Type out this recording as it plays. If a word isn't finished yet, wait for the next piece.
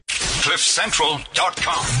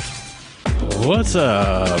CliffCentral.com. What's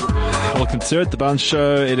up? Welcome to it, The Bounce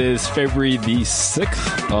Show. It is February the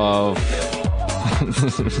 6th of...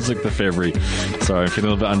 it's like the February. Sorry, I'm feeling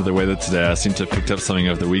a little bit under the weather today. I seem to have picked up something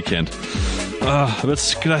over the weekend. A bit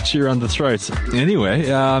scratchy around the throat. Anyway,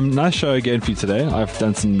 nice show again for you today. I've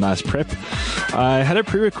done some nice prep. I had a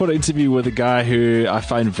pre-recorded interview with a guy who I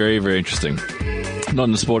find very, very interesting. Not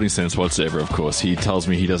in the sporting sense whatsoever, of course. He tells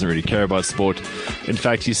me he doesn't really care about sport. In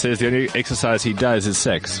fact, he says the only exercise he does is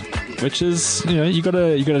sex, which is, you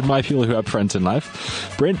gotta admire people who are upfront in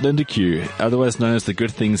life. Brent Lindeque, otherwise known as the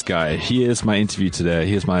Good Things Guy. He is my interview today.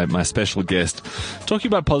 He is my special guest, talking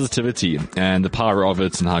about positivity and the power of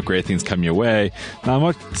it and how great things come your way. Now, I'm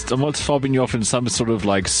not fobbing you off in some sort of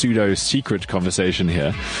like pseudo secret conversation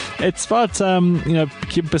here. It's about,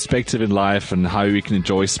 keep perspective in life and how we can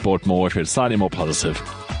enjoy sport more if it's slightly more positive.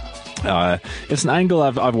 It's an angle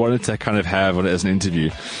I've wanted to kind of have on it as an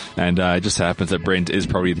interview, and it just happens that Brent is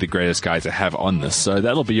probably the greatest guy to have on this. So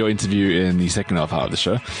that'll be your interview in the second half hour of the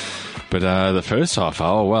show. But the first half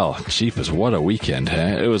hour, well, jeepers, what a weekend,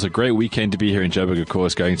 huh? It was a great weekend to be here in Joburg, of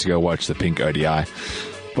course, going to go watch the Pink ODI.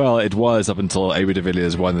 Well, it was up until AB de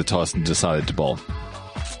Villiers won the toss and decided to bowl.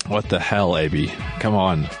 What the hell, AB? Come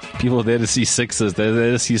on. People are there to see sixes. They're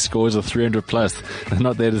there to see scores of 300 plus. They're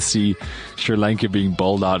not there to see Sri Lanka being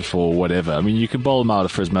bowled out for whatever. I mean, you can bowl them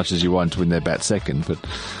out for as much as you want when they bat second, but,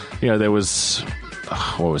 there was,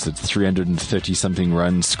 330 something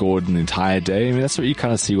runs scored in the entire day. I mean, that's what you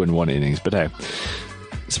kind of see in one innings, but hey.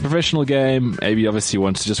 It's a professional game. AB obviously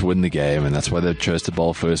wants to just win the game, and that's why they chose to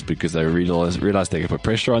bowl first, because they realized they could put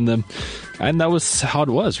pressure on them. And that was how it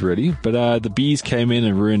was, really. But the bees came in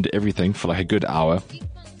and ruined everything for like a good hour.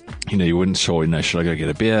 You weren't sure, should I go get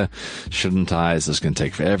a beer? Shouldn't I? Is this going to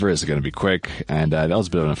take forever? Is it going to be quick? And that was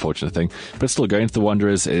a bit of an unfortunate thing. But still, going to the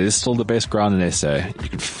Wanderers, it is still the best ground in SA. You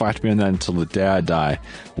can fight me on that until the day I die.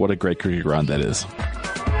 What a great cricket ground that is.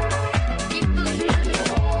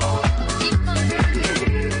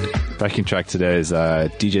 Backing track today is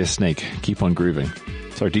DJ Snake, Keep On Grooving.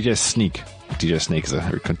 Sorry, DJ Sneak. DJ Snake is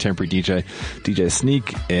a contemporary DJ. DJ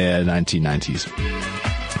Sneak in 1990s.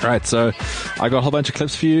 Right, so I got a whole bunch of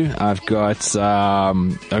clips for you. I've got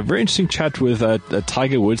a very interesting chat with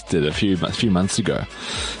Tiger Woods did a few months ago.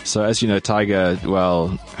 So as you know, Tiger,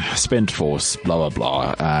 spent force, blah,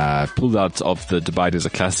 blah, blah, pulled out of the Dubai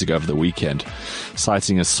Desert Classic over the weekend,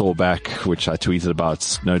 citing a sore back, which I tweeted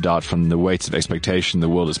about, no doubt from the weight of expectation the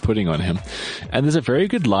world is putting on him. And there's a very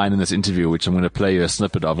good line in this interview, which I'm going to play you a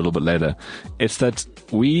snippet of a little bit later. It's that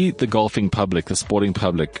we, the golfing public, the sporting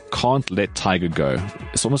public, can't let Tiger go.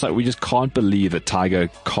 It's almost like we just can't believe that Tiger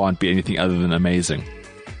can't be anything other than amazing.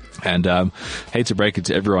 And hate to break it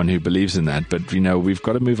to everyone who believes in that, but we've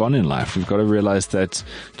got to move on in life. We've got to realize that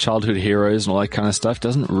childhood heroes and all that kind of stuff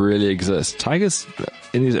doesn't really exist. Tiger's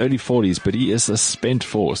in his early 40s, but he is a spent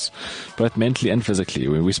force, both mentally and physically.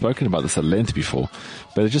 We've spoken about this at length before,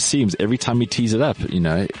 but it just seems every time he tees it up,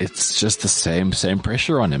 it's just the same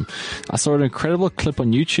pressure on him. I saw an incredible clip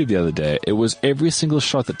on YouTube the other day. It was every single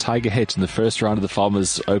shot that Tiger hit in the first round of the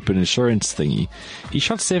Farmers Open insurance thingy. He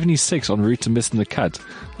shot 76 en route to missing the cut.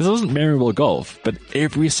 This wasn't memorable golf, but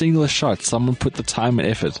every single shot, someone put the time and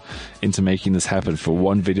effort into making this happen for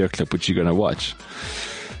one video clip which you're going to watch.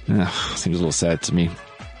 Seems a little sad to me.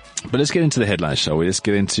 But let's get into the headlines, shall we? Let's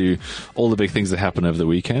get into all the big things that happened over the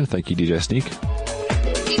weekend. Thank you, DJ Sneak.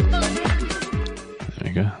 There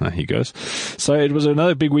you go. There he goes. So it was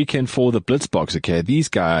another big weekend for the Blitzboks, okay? These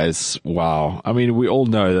guys, wow. I mean, we all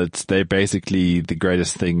know that they're basically the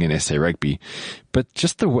greatest thing in SA rugby. But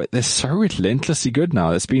just the way, they're so relentlessly good now.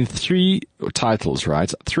 There's been 3 titles,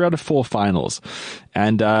 right? 3 out of 4 finals.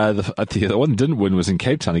 And the one that didn't win was in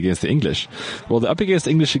Cape Town against the English. Well, they're up against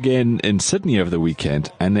English again in Sydney over the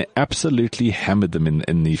weekend, and they absolutely hammered them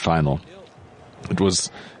in the final. It was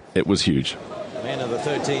huge. Man of the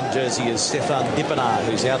 13 jersey is Stefan Dippenaar,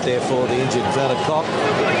 who's out there for the injured Werner Kok.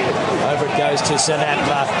 Over it goes to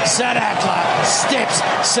Sanatla. Sanatla steps.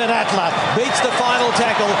 Sanatla beats the final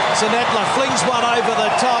tackle. Sanatla flings one over the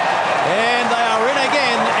top, and they are in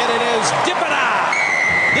again, and it is Dippenaar.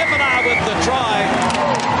 Dippenaar with the try.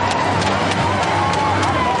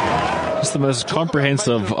 It's the most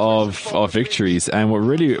comprehensive of victories, and what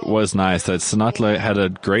really was nice that Sanatla had a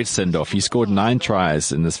great send-off. He scored 9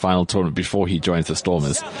 tries in this final tournament before he joins the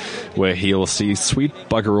Stormers, where he'll see sweet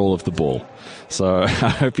bugger all of the ball. So I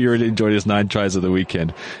hope you really enjoyed his 9 tries of the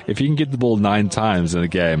weekend. If you can get the ball 9 times in a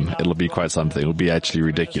game, it'll be quite something. It'll be actually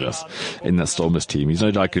ridiculous in that Stormers team. He's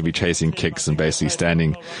no doubt going to be chasing kicks and basically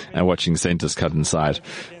standing and watching centers cut inside.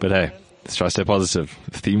 But hey, Let's try to stay positive.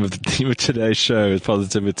 The theme of today's show is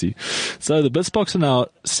positivity. So the Blitzboks are now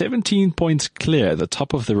 17 points clear at the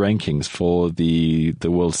top of the rankings for the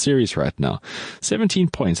World Series right now. 17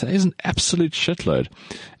 points. That is an absolute shitload.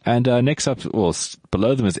 And next up, well,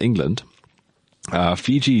 below them is England.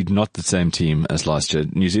 Fiji, not the same team as last year.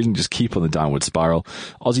 New Zealand just keep on the downward spiral.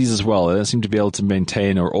 Aussies as well. They don't seem to be able to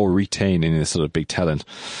maintain or retain any sort of big talent.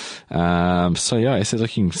 So yeah, it's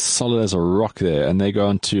looking solid as a rock there. And they go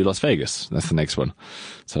on to Las Vegas. That's the next one.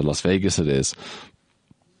 So Las Vegas it is.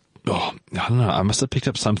 Oh, I don't know. I must have picked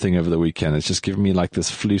up something over the weekend. It's just giving me like this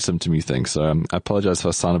flu symptom-y thing. So I apologize if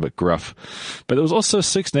I sound a bit gruff. But there was also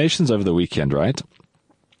Six Nations over the weekend, right?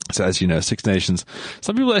 So as you know, Six Nations,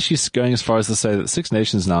 some people are actually going as far as to say that Six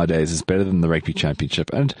Nations nowadays is better than the Rugby Championship.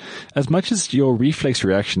 And as much as your reflex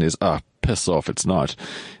reaction is, piss off, it's not.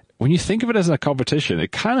 When you think of it as a competition,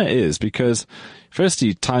 it kind of is, because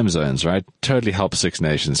firstly, time zones, right? Totally help Six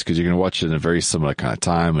Nations because you can watch it in a very similar kind of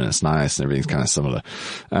time and it's nice and everything's kind of similar.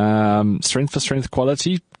 Strength for strength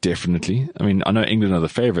quality, definitely. I mean, I know England are the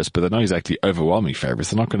favourites, but they're not exactly overwhelming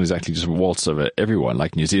favourites. They're not going to exactly just waltz over everyone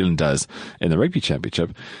like New Zealand does in the Rugby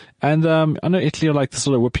Championship. And I know Italy are like the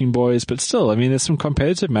sort of whipping boys, but still, I mean, there's some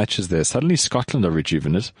competitive matches there. Suddenly Scotland are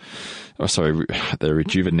they're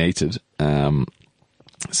rejuvenated.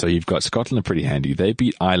 So you've got Scotland are pretty handy. They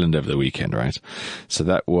beat Ireland over the weekend, right? So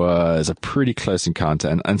that was a pretty close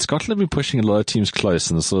encounter. And Scotland have been pushing a lot of teams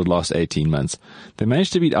close in the sort of last 18 months. They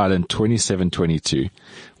managed to beat Ireland 27-22.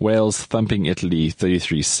 Wales thumping Italy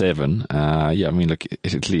 33-7. Yeah, I mean, look,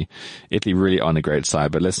 Italy really on a great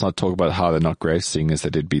side, but let's not talk about how they're not great, seeing as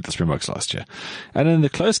they did beat the Springboks last year. And then the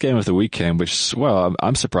close game of the weekend, which, well,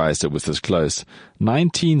 I'm surprised it was this close.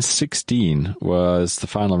 19-16 was the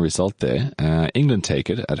final result there. England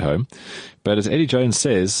take it at home. But as Eddie Jones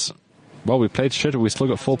says, well, we played shit, we still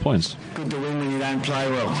got 4 points. Good to win when you don't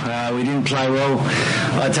play well. We didn't play well.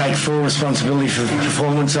 I take full responsibility for the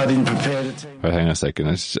performance. I didn't prepare the team. Right, hang on a second.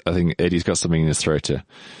 I think Eddie's got something in his throat here.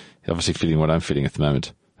 He's obviously feeling what I'm feeling at the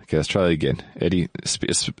moment. Okay, let's try that again. Eddie,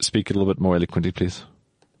 speak a little bit more eloquently, please.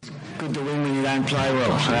 Good to win when you don't play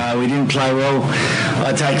well. We didn't play well.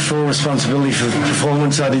 I take full responsibility for the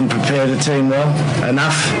performance. I didn't prepare the team well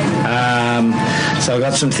enough. So I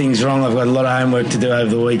got some things wrong. I've got a lot of homework to do over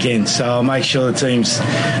the weekend. So I'll make sure the team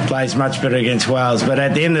plays much better against Wales. But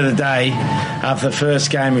at the end of the day, after the first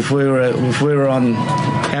game, if we were on,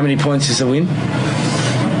 how many points is the win? 4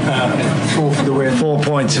 for the win. 4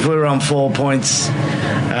 points. If we were on 4 points,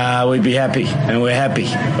 we'd be happy, and we're happy.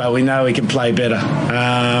 But we know we can play better.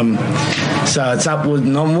 So it's upward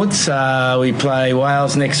and onwards. We play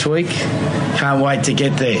Wales next week. Can't wait to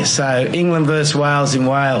get there. So England versus Wales in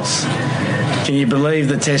Wales. Can you believe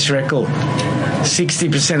the test record?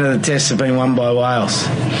 60% of the tests have been won by Wales.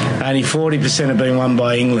 Only 40% have been won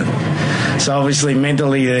by England. So obviously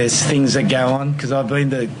mentally there's things that go on, because I've been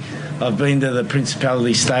to the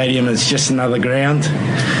Principality Stadium. It's just another ground.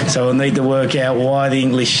 So we'll need to work out why the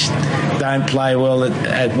English don't play well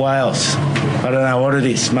at Wales. I don't know what it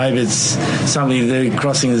is. Maybe it's something to do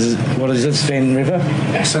crossing, what is it, Fen River?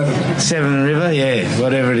 Severn River, yeah,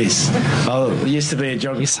 whatever it is. It used to be a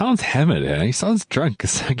geography. He sounds hammered, eh? He sounds drunk.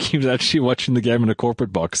 It's like he was actually watching the game in a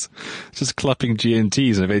corporate box, just clapping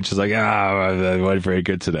GNTs, and eventually like, they weren't very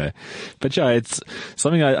good today. But yeah, it's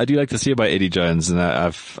something I do like to see about Eddie Jones, and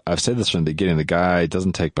I've said this from the beginning. The guy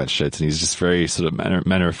doesn't take much shit, and he's just very sort of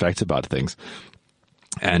matter of fact about things.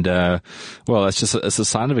 And, well, it's a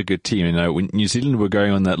sign of a good team. You know, when New Zealand were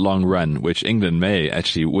going on that long run, which England may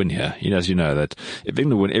actually win here. You know, as you know, that if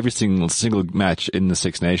England win every single match in the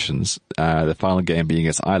Six Nations, the final game being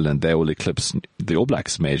against Ireland, they will eclipse the All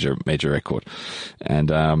Blacks' major record.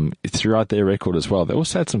 And, throughout their record as well, they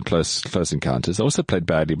also had some close encounters. They also played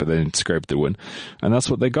badly, but then scraped the win. And that's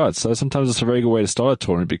what they got. So sometimes it's a very good way to start a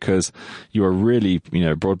tournament, because you are really, you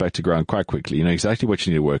know, brought back to ground quite quickly. You know exactly what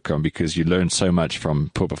you need to work on, because you learn so much from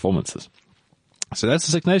poor performances. So that's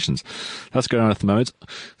the Six Nations. That's going on at the moment.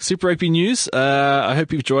 Super Rugby news. I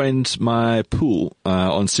hope you've joined my pool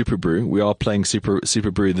on Super Brew. We are playing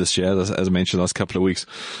Super Brew this year, as I mentioned the last couple of weeks.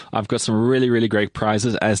 I've got some really, really great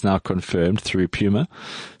prizes, as now confirmed through Puma.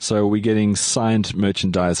 So we're getting signed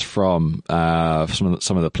merchandise from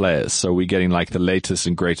some of the players. So we're getting like the latest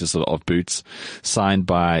and greatest of boots, signed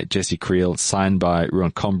by Jesse Creel, signed by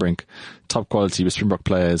Ruan Combrink, top quality with Springbok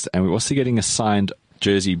players, and we're also getting a signed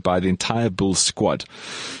jersey by the entire Bulls squad.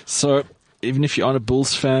 So even if you're not a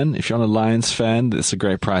Bulls fan, if you're not a Lions fan, it's a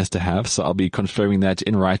great prize to have. So I'll be confirming that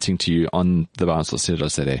in writing to you on the Bounce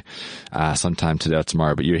today, sometime today or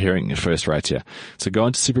tomorrow, but you're hearing it first right here. So go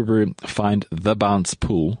into Super Brew, find The Bounce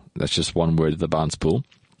Pool. That's just one word, The Bounce Pool.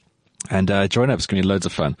 And join up. It's going to be loads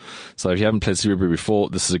of fun. So if you haven't played Super Rugby before,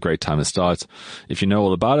 this is a great time to start. If you know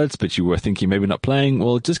all about it, but you were thinking maybe not playing,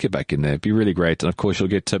 well, just get back in there. It'd be really great. And of course, you'll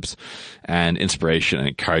get tips and inspiration and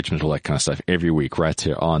encouragement, all that kind of stuff every week right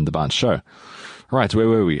here on The Bounce Show. Right, where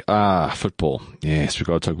were we? Football. Yes, we've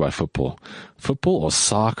got to talk about football. Football or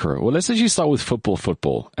soccer? Well, let's actually start with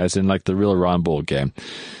football, as in like the real round ball game.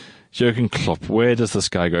 Jurgen Klopp, where does this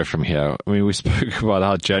guy go from here? I mean, we spoke about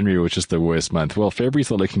how January was just the worst month. Well, February's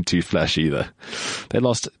not looking too flashy either. They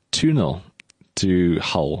lost 2-0 to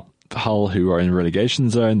Hull. Hull, who are in relegation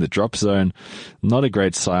zone, the drop zone. Not a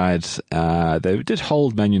great side. They did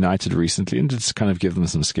hold Man United recently and just kind of give them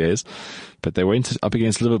some scares. But they went up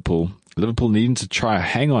against Liverpool. Liverpool needing to try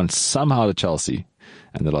hang on somehow to Chelsea.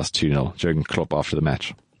 And they lost 2-0. Jurgen Klopp after the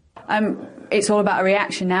match. It's all about a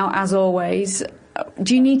reaction now, as always.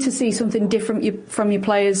 Do you need to see something different from your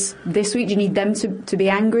players this week? Do you need them to be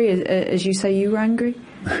angry, as you say you were angry?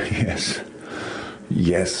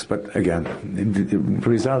 Yes, but again, the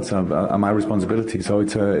results are my responsibility. So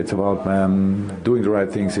it's about doing the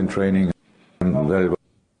right things in training.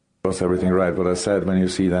 That was everything right what I said when you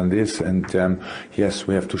see then this. And yes,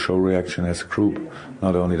 we have to show reaction as a group,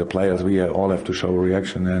 not only the players. We all have to show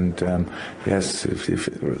reaction. And yes, if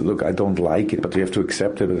look, I don't like it, but we have to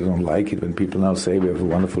accept it. I don't like it when people now say we have a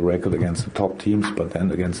wonderful record against the top teams, but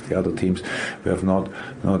then against the other teams we have not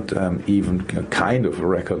even kind of a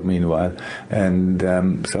record meanwhile. And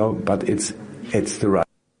but it's the right.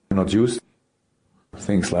 I'm not used to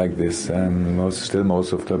things like this. Most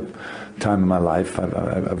of the time in my life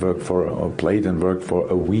I worked for or played and worked for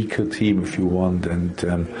a weaker team, if you want, and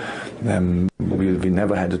we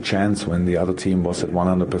never had a chance when the other team was at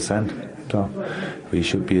 100%. So we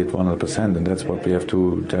should be at 100%, and that's what we have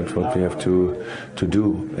to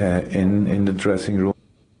do in the dressing room.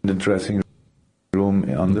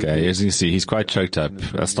 Okay, as you can see, he's quite choked up.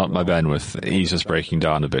 That's not my bandwidth. He's just breaking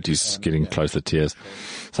down a bit. He's getting close to tears.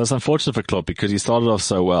 So it's unfortunate for Klopp because he started off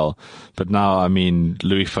so well. But now, I mean,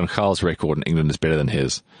 Louis van Gaal's record in England is better than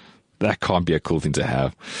his. That can't be a cool thing to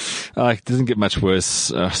have. It doesn't get much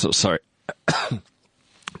worse. Sorry.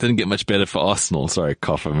 Didn't get much better for Arsenal. Sorry,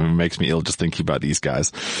 cough. I mean, it makes me ill just thinking about these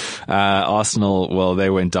guys. Arsenal, well, they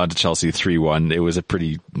went down to Chelsea 3-1. It was a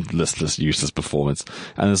pretty listless, useless performance.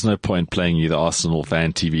 And there's no point playing you the Arsenal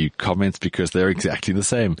fan TV comments because they're exactly the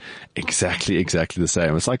same. Exactly the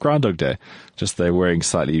same. It's like Groundhog Day. Just they're wearing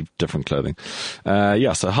slightly different clothing.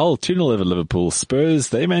 So Hull 2-0 over Liverpool. Spurs,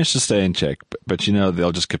 they managed to stay in check, but you know,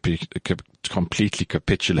 they'll just completely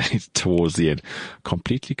capitulate towards the end.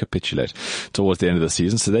 Completely capitulate towards the end of the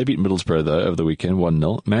season. So they beat Middlesbrough though over the weekend,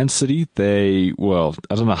 1-0. Man City, I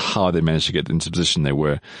don't know how they managed to get into the position they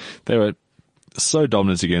were. They were so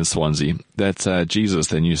dominant against Swansea that Jesus,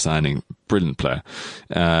 their new signing, brilliant player.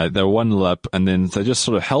 They were 1-0 up, and then they just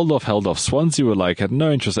sort of held off. Swansea had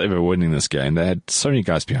no interest in ever winning this game. They had so many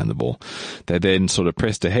guys behind the ball. They then sort of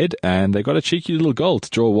pressed ahead, and they got a cheeky little goal to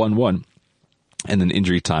draw 1-1. And then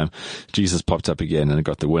injury time, Jesus popped up again and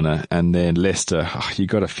got the winner. And then Leicester, you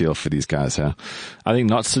got to feel for these guys, huh? I think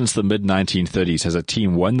not since the mid-1930s has a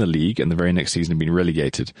team won the league and the very next season been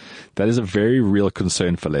relegated. That is a very real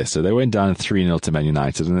concern for Leicester. They went down 3-0 to Man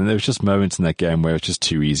United, and then there was just moments in that game where it was just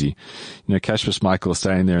too easy. You know, Kasper Schmeichel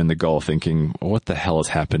standing there in the goal thinking, what the hell has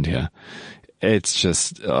happened here? It's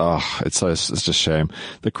just, it's just shame.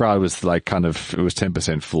 The crowd was it was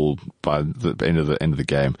 10% full by the end of the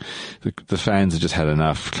game. The fans have just had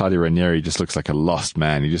enough. Claudio Ranieri just looks like a lost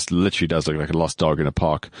man. He just literally does look like a lost dog in a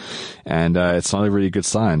park. And, it's not a really good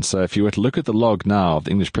sign. So if you were to look at the log now of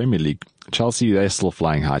the English Premier League, Chelsea, they're still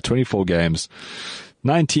flying high. 24 games.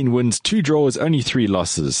 19 wins, 2 draws, only 3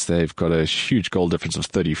 losses. They've got a huge goal difference of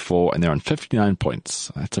 34, and they're on 59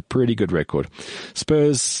 points. That's a pretty good record.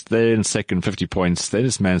 Spurs, they're in second, 50 points. Then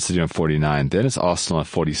it's Man City on 49. Then it's Arsenal on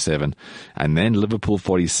 47. And then Liverpool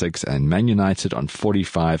 46 and Man United on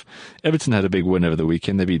 45. Everton had a big win over the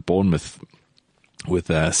weekend. They beat Bournemouth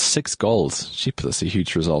with 6 goals. Jeepers, that's a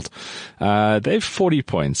huge result. They've 40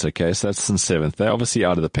 points, okay, so that's in 7th. They're obviously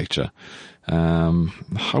out of the picture.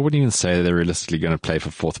 I wouldn't even say they're realistically going to play for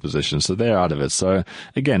 4th position, so they're out of it. So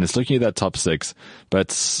again, it's looking at that top 6,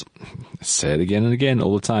 but say it again and again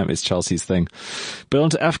all the time, it's Chelsea's thing. But on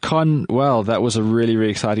to AFCON, well, that was a really,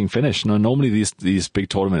 really exciting finish. Now, normally these big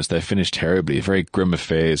tournaments, they finish terribly, very grim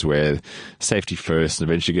affairs where safety first and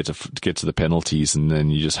eventually get to the penalties and then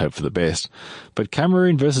you just hope for the best. But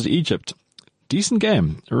Cameroon versus Egypt, decent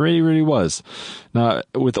game. It really, really was. Now,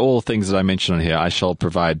 with all things that I mentioned on here, I shall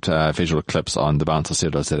provide visual clips on the Bounce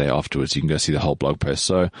today afterwards. You can go see the whole blog post.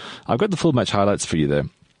 So I've got the full match highlights for you there.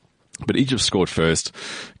 But Egypt scored first.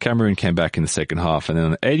 Cameroon came back in the second half. And then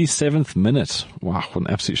on the 87th minute, wow, what an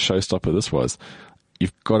absolute showstopper this was.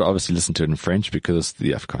 You've got to obviously listen to it in French because it's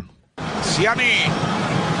the AFCON. Siani.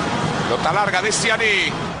 Pelota larga de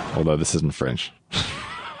Siani. Although this isn't French.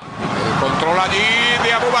 Control allí de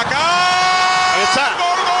Abubakar.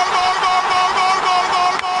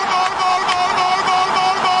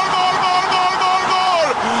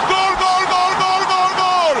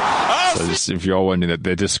 So just, if you're wondering, that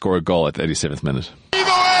they just score a goal at the 87th minute.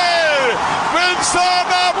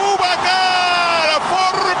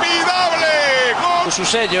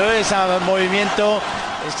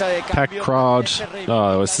 Packed crowd.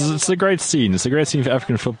 Oh, it's a great scene. It's a great scene for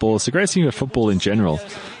African football. It's a great scene for football in general.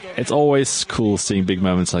 It's always cool seeing big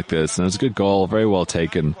moments like this. And it was a good goal, very well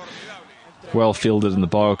taken, well fielded in the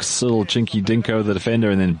box, little chinky dink over the defender,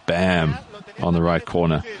 and then bam, on the right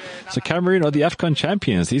corner. So Cameroon are the AFCON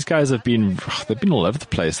champions. These guys they've been all over the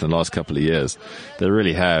place in the last couple of years. They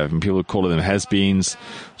really have. And people call them has-beens,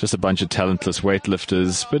 just a bunch of talentless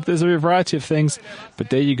weightlifters. But there's a variety of things. But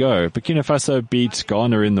there you go. Burkina Faso beat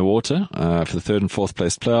Ghana in the water for the third and fourth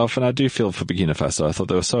place playoff. And I do feel for Burkina Faso. I thought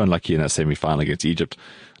they were so unlucky in that semi-final against Egypt.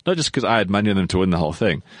 Not just because I had money on them to win the whole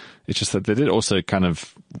thing. It's just that they did also kind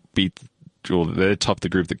of beat, or they topped the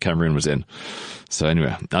group that Cameroon was in. So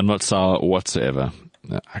anyway, I'm not sour whatsoever.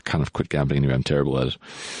 I kind of quit gambling anyway. I'm terrible at it.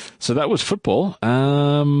 So that was football.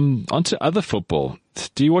 On to other football.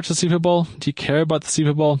 Do you watch the Super Bowl? Do you care about the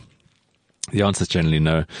Super Bowl? The answer is generally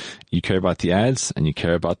no. You care about the ads and you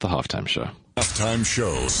care about the halftime show. Halftime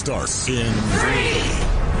show starts in 3,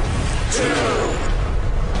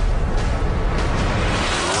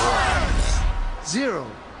 2, 0.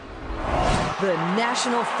 The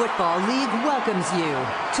National Football League welcomes you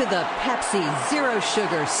to the Pepsi Zero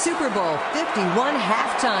Sugar Super Bowl 51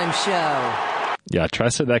 halftime show. Yeah, try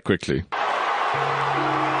to say that quickly.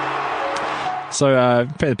 So,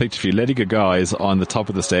 paint the picture for you. Lady Gaga is on the top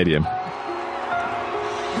of the stadium.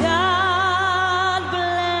 God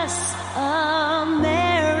bless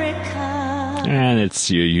America. And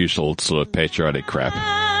it's your usual sort of patriotic crap.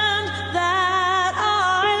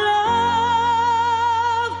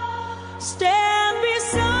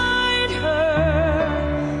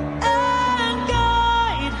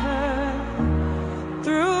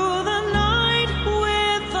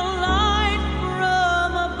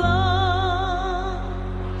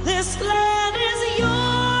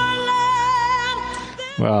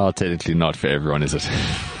 Well, technically not for everyone, is it?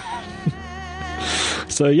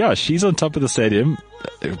 So, yeah, she's on top of the stadium.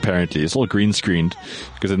 Apparently, it's all green screened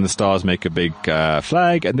because then the stars make a big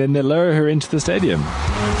flag and then they lower her into the stadium.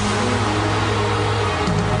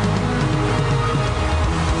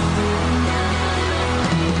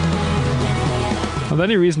 Well, the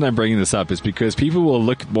only reason I'm bringing this up is because people will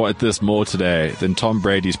look more at this more today than Tom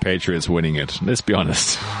Brady's Patriots winning it. Let's be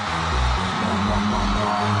honest.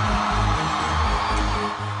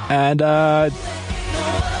 And, yeah,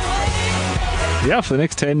 for the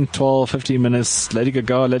next 10, 12, 15 minutes, Lady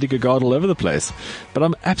Gaga all over the place. But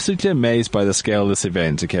I'm absolutely amazed by the scale of this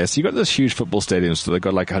event, okay? So you got this huge football stadium, so they've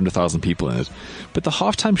got like 100,000 people in it. But the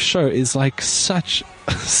halftime show is like such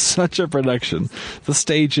a production. The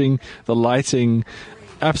staging, the lighting,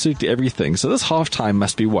 absolutely everything. So this halftime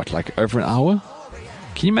must be what, like over an hour?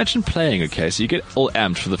 Can you imagine playing, okay? So you get all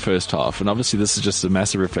amped for the first half, and obviously this is just a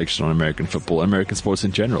massive reflection on American football, American sports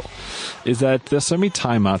in general, is that there's so many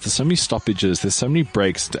timeouts, there's so many stoppages, there's so many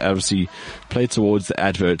breaks to obviously play towards the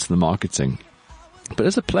adverts and the marketing. But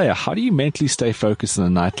as a player, how do you mentally stay focused in a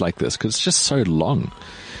night like this? Because it's just so long.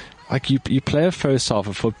 Like, you play a first half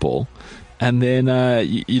of football, and then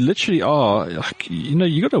you literally are,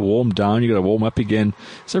 you got to warm down, you got to warm up again.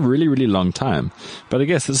 It's a really, really long time. But I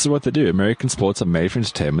guess this is what they do. American sports are made for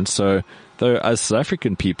entertainment. So, though as South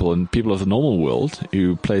African people and people of the normal world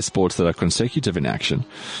who play sports that are consecutive in action,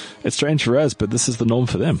 it's strange for us, but this is the norm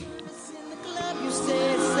for them.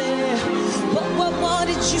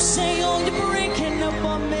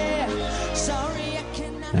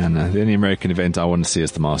 And the only American event I want to see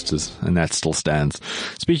is the Masters, and that still stands.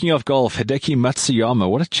 Speaking of golf, Hideki Matsuyama,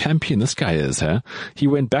 what a champion this guy is, huh? He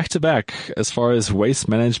went back-to-back as far as Waste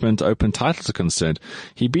Management Open titles are concerned.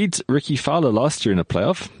 He beat Ricky Fowler last year in a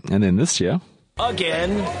playoff, and then this year...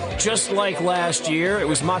 Again, just like last year, it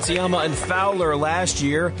was Matsuyama and Fowler last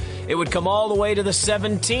year. It would come all the way to the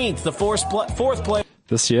 17th, the fourth place.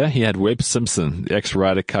 This year, he had Webb Simpson, the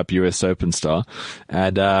ex-Ryder Cup US Open star,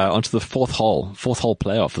 and onto the fourth hole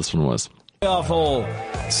playoff this one was. Playoff hole.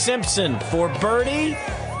 Simpson for birdie.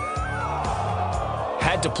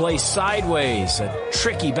 Had had to play sideways, a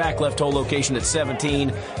tricky back left hole location at 17.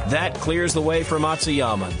 That clears the way for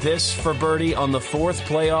Matsuyama. This for birdie on the 4th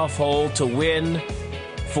playoff hole to win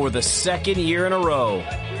for the 2nd year in a row.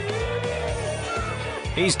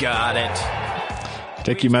 He's got it.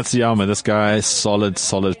 Taki Matsuyama, this guy, solid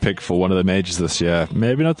pick for one of the majors this year.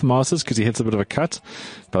 Maybe not the Masters because he hits a bit of a cut,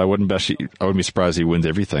 but I wouldn't be surprised he wins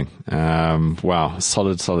everything. Wow,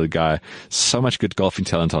 solid guy. So much good golfing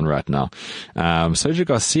talent on right now. Sergio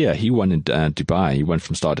Garcia, he won in Dubai. He went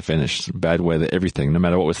from start to finish. Bad weather, everything. No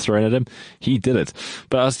matter what was thrown at him, he did it.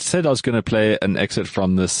 But I said I was going to play an excerpt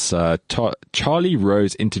from this Charlie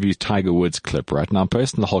Rose interviews Tiger Woods clip right now. I'm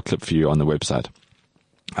posting the whole clip for you on the website.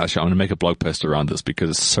 Actually, I'm going to make a blog post around this because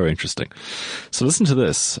it's so interesting. So listen to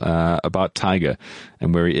this about Tiger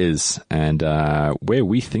and where he is and where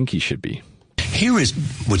we think he should be. Here is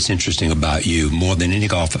what's interesting about you more than any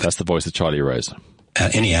golfer. That's the voice of Charlie Rose.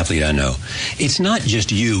 Any athlete I know. It's not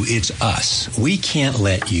just you, it's us. We can't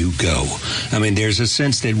let you go. I mean, there's a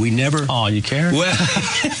sense that we never... Oh, you care? Well,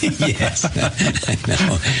 yes. I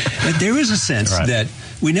know. But there is a sense that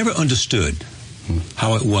we never understood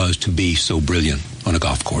how it was to be so brilliant on a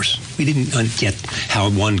golf course. We didn't get how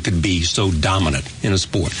one could be so dominant in a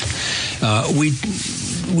sport.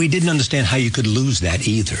 We didn't understand how you could lose that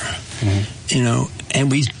either. You know,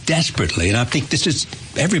 and we desperately, and I think this is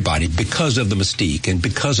everybody, because of the mystique and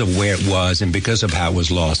because of where it was and because of how it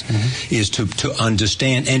was lost, is to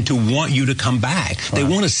understand and to want you to come back. They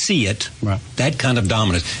want to see it, that kind of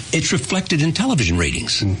dominance. It's reflected in television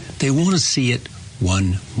ratings. They want to see it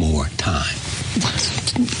one more time.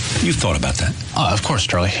 You've thought about that? Oh, of course,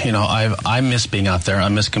 Charlie. You know, I miss being out there. I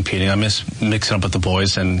miss competing. I miss mixing up with the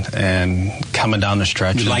boys and coming down the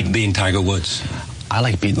stretch. You like being Tiger Woods? I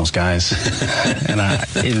like beating those guys, and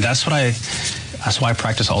that's why I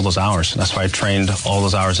practice all those hours. That's why I trained all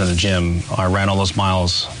those hours in the gym. I ran all those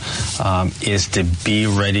miles, is to be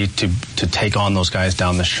ready to take on those guys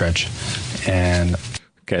down the stretch. And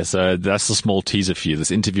okay, so that's a small teaser for you. This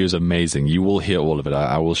interview is amazing. You will hear all of it.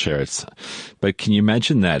 I will share it. But can you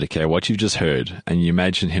imagine that, okay, what you've just heard, and you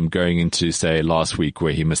imagine him going into, say, last week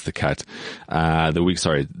where he missed the cut, the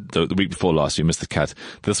week before last, he missed the cut.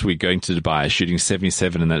 This week going to Dubai, shooting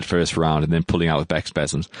 77 in that first round and then pulling out with back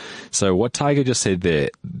spasms. So what Tiger just said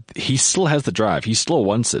there, he still has the drive. He still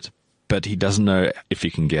wants it. But he doesn't know if he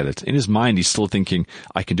can get it. In his mind, he's still thinking,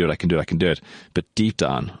 I can do it. But deep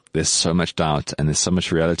down, there's so much doubt and there's so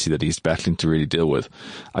much reality that he's battling to really deal with.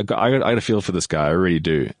 I got a feel for this guy. I really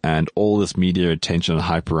do. And all this media attention and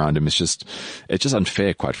hype around him it's just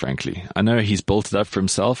unfair, quite frankly. I know he's built it up for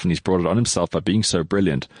himself and he's brought it on himself by being so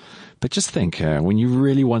brilliant. But just think, when you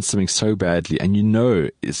really want something so badly and you know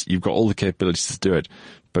you've got all the capabilities to do it,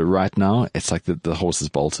 but right now, it's like the horse is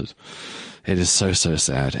bolted. It is so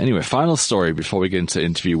sad. Anyway, final story before we get into the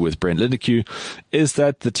interview with Brent Lindeque is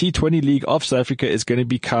that the T20 League of South Africa is going to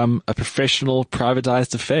become a professional,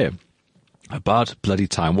 privatized affair. About bloody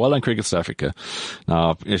time. Well done, Cricket South Africa.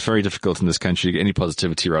 Now, it's very difficult in this country to get any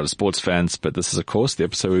positivity around sports fans, but this is, of course, the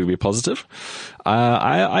episode will be positive.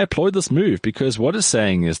 I applaud this move because what it's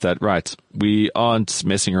saying is that, right, we aren't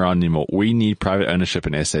messing around anymore. We need private ownership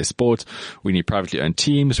in SA sport. We need privately owned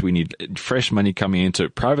teams. We need fresh money coming into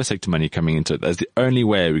it, private sector money coming into it. That's the only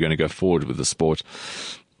way we're going to go forward with the sport.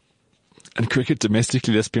 And cricket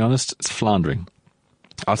domestically, let's be honest, it's floundering.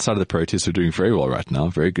 Outside of the Proteas, who are doing very well right now,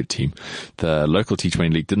 very good team. The local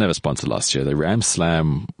T20 League didn't have a sponsor last year. The Ram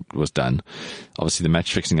Slam was done. Obviously, the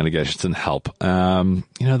match fixing allegations didn't help.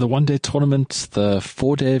 The one-day tournament, the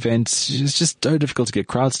 4-day event, it's just so difficult to get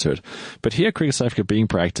crowds to it. But here, Cricket South Africa being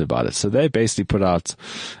proactive about it. So they basically put out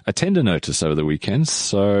a tender notice over the weekend.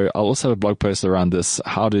 So I'll also have a blog post around this,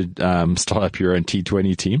 how to start up your own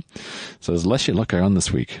T20 team. So there's less shit lot going on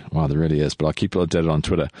this week. Wow, there really is. But I'll keep you updated on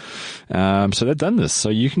Twitter. So they've done this.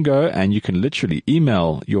 So you can go and you can literally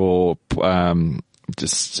email your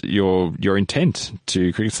your intent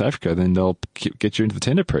to Cricket South Africa, then they'll get you into the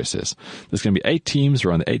tender process. There's going to be 8 teams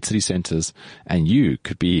around the 8 city centres, and you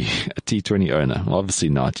could be a T20 owner. Well, obviously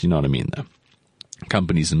not. You know what I mean, though.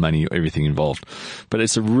 Companies and money, everything involved. But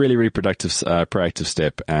it's a really, really productive, proactive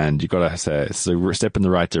step, and you've got to say it's a step in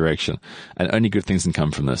the right direction, and only good things can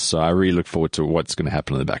come from this. So I really look forward to what's going to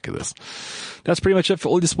happen on the back of this. That's pretty much it for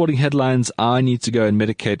all the sporting headlines. I need to go and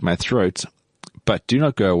medicate my throat. But do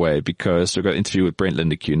not go away, because we've got an interview with Brent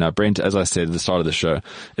Lindeque. Now, Brent, as I said at the start of the show,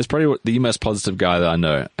 is probably the most positive guy that I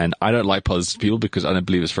know. And I don't like positive people because I don't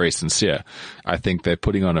believe it's very sincere. I think they're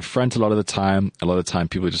putting on a front a lot of the time. A lot of the time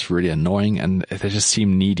people are just really annoying and they just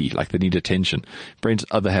seem needy, like they need attention. Brent, on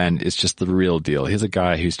the other hand, is just the real deal. He's a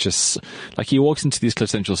guy who's just, like, he walks into these Cliff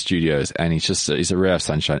Central studios and he's a ray of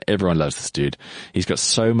sunshine. Everyone loves this dude. He's got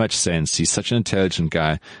so much sense. He's such an intelligent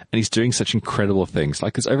guy and he's doing such incredible things.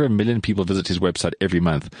 Like, there's over 1 million people visit his website every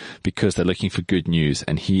month because they're looking for good news,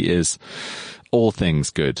 and he is all things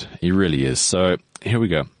good. He really is. So here we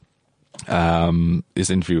go. This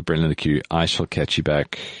interview with Brent Lindeque. I shall catch you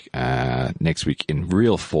back next week in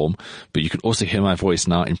real form, but you can also hear my voice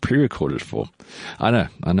now in pre-recorded form. I know,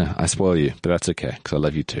 I spoil you, but that's okay, because I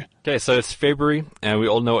love you too. Okay, so it's February, and we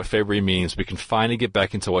all know what February means. We can finally get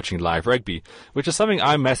back into watching live rugby, which is something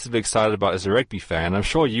I'm massively excited about as a rugby fan. I'm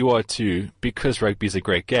sure you are too, because rugby is a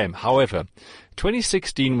great game. However,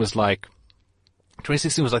 2016 was like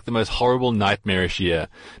the most horrible, nightmarish year.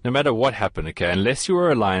 No matter what happened, okay, unless you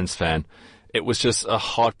were a Lions fan, it was just a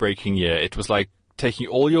heartbreaking year. It was like taking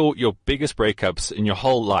all your biggest breakups in your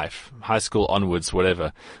whole life, high school onwards,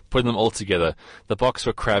 whatever, putting them all together. The Boks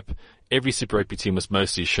were crap. Every Super Rugby team was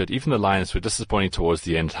mostly shit. Even the Lions were disappointing towards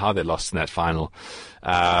the end, how they lost in that final.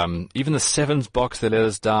 Even the Sevens Boks, they let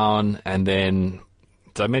us down. And then,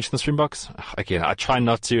 did I mention the Springboks? Again, I try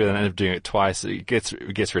not to, and I end up doing it twice. It gets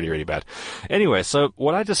really, really bad. Anyway, so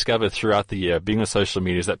what I discovered throughout the year, being on social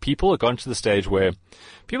media, is that people have gone to the stage where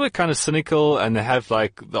people are kind of cynical and they have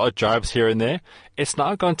like the odd jibes here and there. It's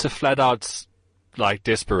now gone to flat out like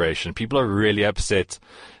desperation. People are really upset.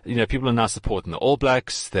 You know, people are now supporting the All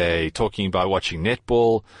Blacks. They're talking about watching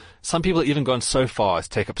netball. Some people have even gone so far as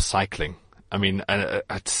to take up cycling. I mean,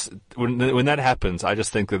 when that happens, I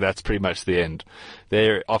just think that that's pretty much the end.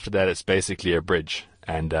 After that, it's basically a bridge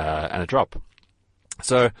and a drop.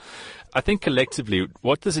 So I think collectively,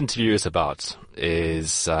 what this interview is about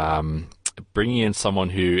is bringing in someone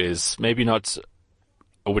who is maybe not,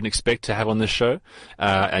 I wouldn't expect to have on this show,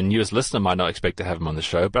 and you as a listener might not expect to have him on the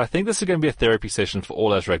show, but I think this is going to be a therapy session for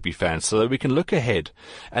all us rugby fans so that we can look ahead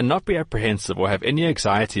and not be apprehensive or have any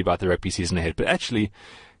anxiety about the rugby season ahead, but actually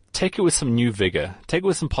take it with some new vigor, take it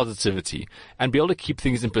with some positivity, and be able to keep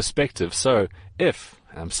things in perspective. So if,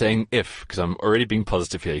 and I'm saying if, because I'm already being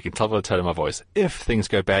positive here, you can tell by the tone of my voice, if things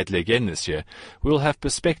go badly again this year, we'll have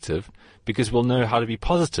perspective because we'll know how to be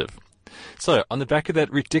positive. So, on the back of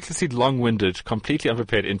that ridiculously long-winded, completely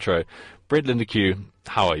unprepared intro, Brent Lindeque,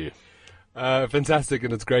 how are you? Fantastic,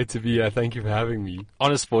 and it's great to be here. Thank you for having me.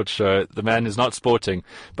 On a sports show, the man is not sporting,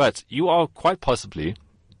 but you are quite possibly...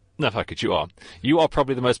 No, fuck it, you are. You are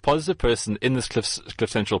probably the most positive person in this Cliff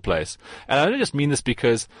Central place. And I don't just mean this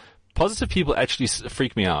because positive people actually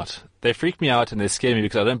freak me out. They freak me out and they scare me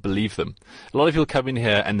because I don't believe them. A lot of people come in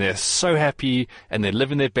here and they're so happy and they're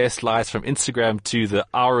living their best lives from Instagram to the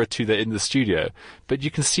hour or two they're in the studio. But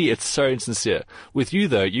you can see it's so insincere. With you,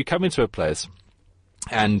 though, you come into a place,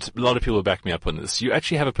 and a lot of people back me up on this. You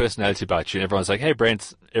actually have a personality about you, and everyone's like, hey,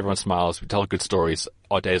 Brent, everyone smiles, we tell good stories,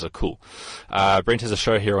 our days are cool. Brent has a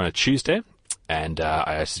show here on a Tuesday, and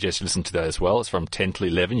I suggest you listen to that as well. It's from 10 to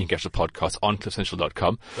 11. You can catch the podcast on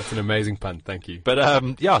cliffcentral.com. That's an amazing pun. Thank you.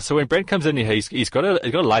 But yeah, so when Brent comes in here, he's got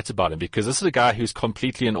a light about him because this is a guy who's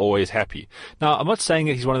completely and always happy. Now, I'm not saying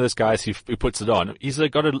that he's one of those guys who puts it on. He's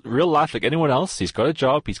got a real life like anyone else. He's got a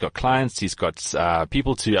job. He's got clients. He's got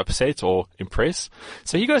people to upset or impress.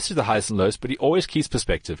 So he goes through the highs and lows, but he always keeps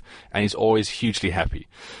perspective, and he's always hugely happy.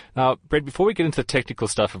 Now, Brent, before we get into the technical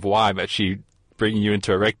stuff of why I'm actually bringing you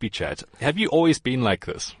into a rugby chat, have you always been like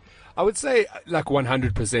this? I would say like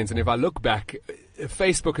 100%. And if I look back,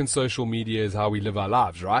 Facebook and social media is how we live our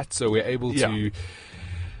lives, right? So we're able to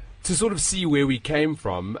sort of see where we came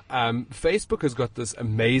from. Facebook has got this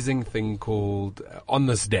amazing thing called On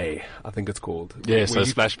This Day, I think it's called. Yeah, so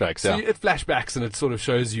it's flashbacks. So it flashbacks and it sort of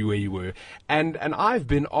shows you where you were. And I've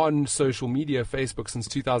been on social media, Facebook, since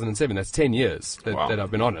 2007. That's 10 years that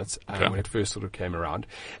I've been on it when it first sort of came around.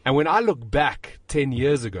 And when I look back 10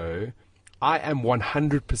 years ago, I am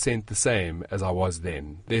 100% the same as I was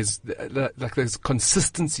then. There's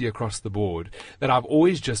consistency across the board that I've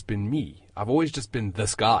always just been me. I've always just been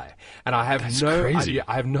this guy. And I have idea.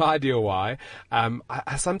 I have no idea why.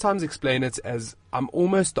 I sometimes explain it as I'm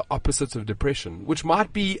almost the opposite of depression, which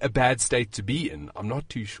might be a bad state to be in. I'm not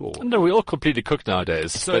too sure. No, we're all completely cooked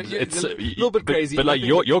nowadays. So it's a little bit crazy. But like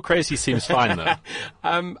your crazy seems fine though.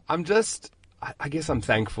 I'm just I guess I'm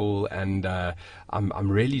thankful, and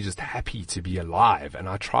I'm really just happy to be alive, and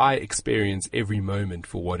I try experience every moment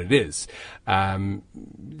for what it is.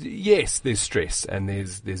 Yes, there's stress and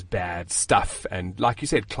there's bad stuff, and like you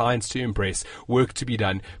said, clients to impress, work to be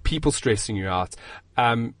done, people stressing you out.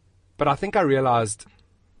 But I think I realized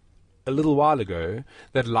a little while ago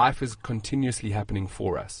that life is continuously happening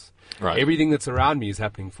for us. Right. Everything that's around me is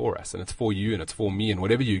happening for us, and it's for you, and it's for me, and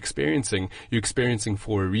whatever you're experiencing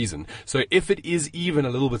for a reason. So if it is even a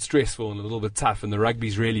little bit stressful and a little bit tough, and the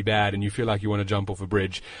rugby's really bad, and you feel like you want to jump off a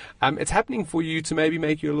bridge, it's happening for you to maybe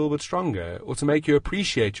make you a little bit stronger, or to make you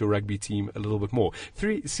appreciate your rugby team a little bit more.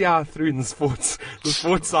 See how I threw in the sports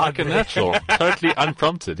side. Like a natural, totally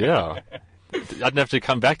unprompted, yeah. I didn't have to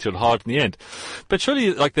come back to it hard in the end. But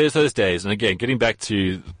surely, like, there's those days, and again, getting back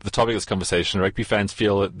to the topic of this conversation, rugby fans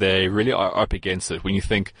feel that they really are up against it when you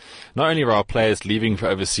think not only are our players leaving for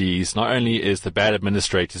overseas, not only is the bad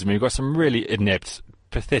administrators, I mean, we've got some really inept,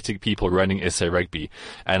 pathetic people running SA Rugby.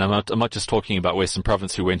 And I'm not just talking about Western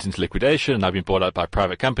Province, who went into liquidation and I've been bought out by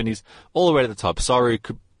private companies, all the way to the top. Saru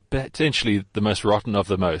could potentially the most rotten of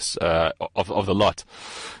the most, of the lot.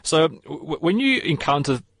 So when you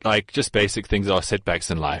encounter like just basic things that are setbacks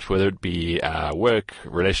in life, whether it be work,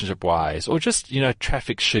 relationship wise, or just,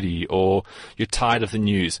 traffic shitty, or you're tired of the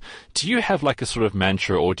news, do you have like a sort of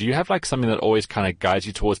mantra, or do you have like something that always kind of guides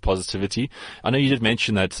you towards positivity? I know you did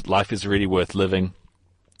mention that life is really worth living.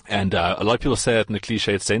 And a lot of people say that in the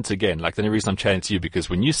cliched sense again. Like, the only reason I'm chatting to you, because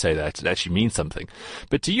when you say that, it actually means something.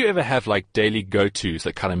 But do you ever have like daily go-tos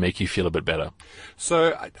that kind of make you feel a bit better?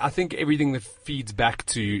 So I think everything that feeds back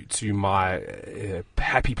to my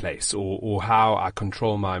happy place, or how I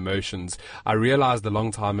control my emotions, I realized a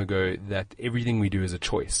long time ago that everything we do is a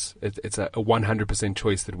choice. It's a 100%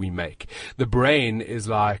 choice that we make. The brain is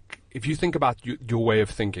like, if you think about your way of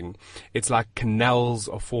thinking, it's like canals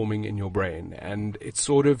are forming in your brain, and it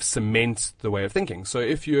sort of cements the way of thinking. So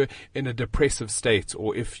if you're in a depressive state,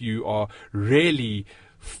 or if you are really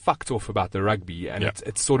fucked off about the rugby, and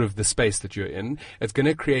it's sort of the space that you're in, it's going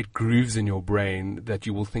to create grooves in your brain that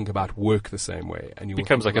you will think about work the same way, and you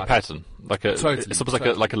becomes like a pattern, it's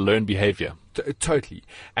almost like a learned behavior. Totally.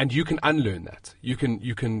 And you can unlearn that. You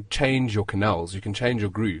can change your canals, you can change your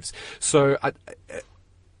grooves. So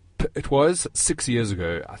it was 6 years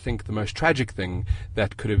ago, I think, the most tragic thing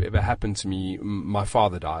that could have ever happened to me. My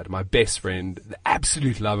father died, my best friend, the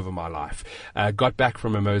absolute love of my life. Got back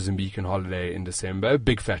from a Mozambican holiday in December,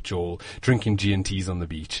 big fat jaw, drinking G&Ts on the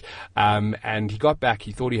beach. And he got back,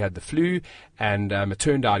 he thought he had the flu, and it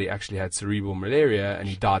turned out he actually had cerebral malaria, and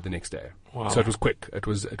he died the next day. Wow. So it was quick. It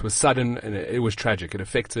was sudden, and it was tragic. It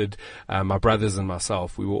affected my brothers and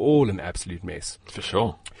myself. We were all an absolute mess. For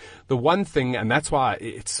sure. The one thing, and that's why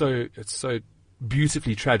it's so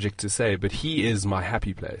beautifully tragic to say, but he is my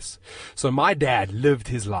happy place. So my dad lived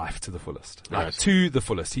his life to the fullest, to the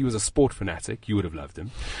fullest. He was a sport fanatic. You would have loved him.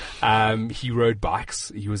 He rode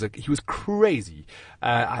bikes. He was crazy.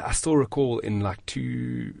 I still recall in I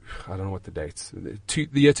don't know what the dates, the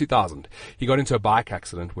year 2000, he got into a bike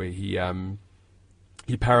accident where he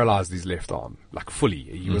paralyzed his left arm, like fully.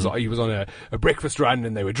 He was on a breakfast run,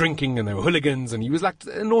 and they were drinking, and they were hooligans, and he was like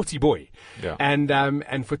a naughty boy. Yeah.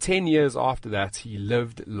 And for 10 years after that, he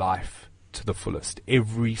lived life to the fullest,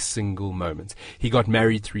 every single moment. He got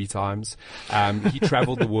married 3 times. He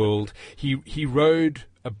traveled the world. He rode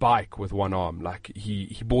a bike with one arm. Like,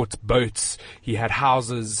 he bought boats. He had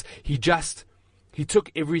houses. He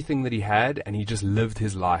took everything that he had, and he just lived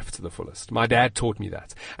his life to the fullest. My dad taught me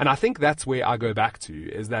that. And I think that's where I go back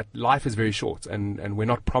to, is that life is very short, and we're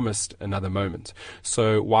not promised another moment.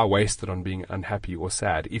 So why waste it on being unhappy or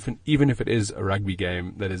sad? Even if it is a rugby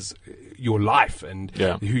game that is your life, and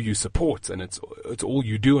who you support, and it's all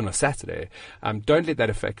you do on a Saturday, don't let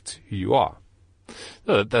that affect who you are.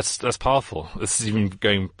 No, that's powerful. This is even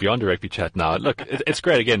going beyond a rugby chat now. Look, it's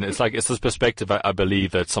great. Again, it's this perspective I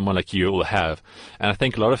believe that someone like you will have. And I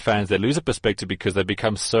think a lot of fans, they lose a perspective because they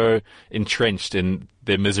become so entrenched in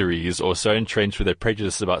their miseries, or so entrenched with their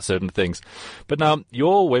prejudices about certain things. But now,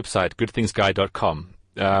 your website, goodthingsguy.com,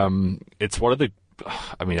 it's one of the,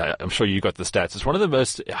 I'm sure you got the stats. It's one of the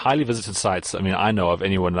most highly visited sites, I know of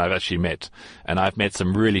anyone that I've actually met. And I've met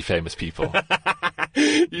some really famous people.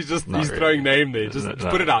 He's throwing name there. Just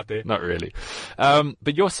put it out there. Not really.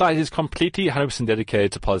 But your site is completely 100%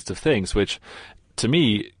 dedicated to positive things, which, to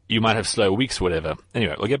me, you might have slow weeks or whatever.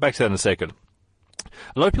 Anyway, we'll get back to that in a second.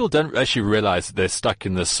 A lot of people don't actually realize that they're stuck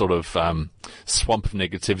in this sort of swamp of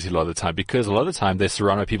negativity a lot of the time, because a lot of the time they're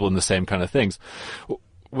surrounded by people in the same kind of things.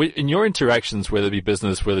 In your interactions, whether it be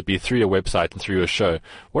business, whether it be through your website and through your show,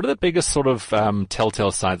 what are the biggest sort of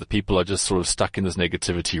telltale signs that people are just sort of stuck in this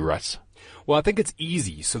negativity rut? Well, I think it's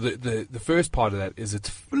easy. So the first part of that is it's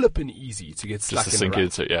flippin' easy to get stuck in a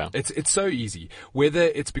rut. Yeah. It's so easy. Whether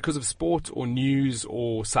it's because of sport or news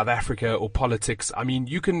or South Africa or politics, I mean,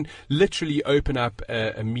 you can literally open up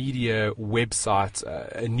a media website,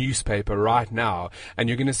 a newspaper right now, and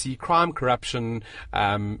you're going to see crime, corruption,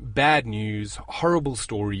 bad news, horrible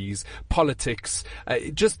stories, politics.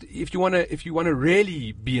 Just if you want to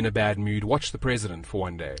really be in a bad mood, watch the president for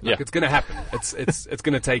one day. Like, it's going to happen. It's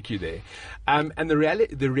going to take you there. And the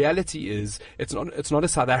reality is, it's not a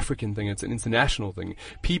South African thing. It's an international thing.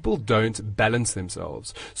 People don't balance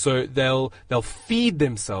themselves, so they'll feed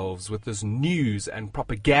themselves with this news and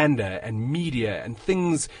propaganda and media and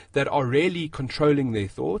things that are really controlling their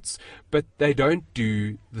thoughts, but they don't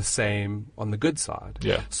do the same on the good side.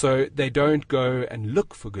 Yeah. So they don't go and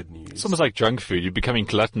look for good news. It's almost like junk food. You're becoming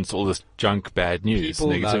gluttons to all this junk, bad news,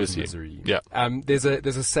 People negativity. love misery. Yeah. There's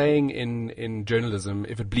a saying in journalism: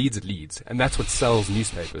 if it bleeds, it leads, and that's what sells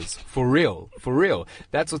newspapers. For real.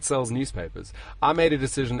 That's what sells newspapers. I made a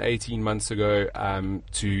decision 18 months ago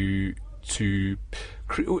to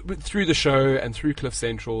through the show and through Cliff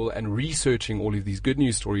Central and researching all of these good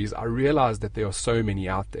news stories, I realized that there are so many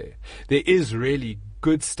out there. There is really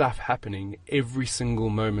good stuff happening every single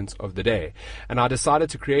moment of the day. And I decided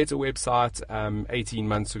to create a website 18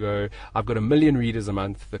 months ago. I've got 1 million readers a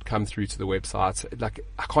month that come through to the website. Like,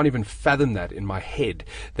 I can't even fathom that in my head,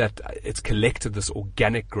 that it's collected this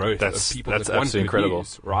organic growth of people that want good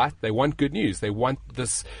news, right? They want good news. They want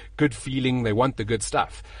this good feeling. They want the good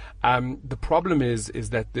stuff. The problem is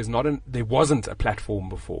that there wasn't a platform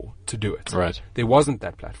before to do it. Right. There wasn't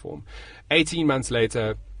that platform. 18 months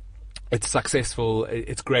later, it's successful.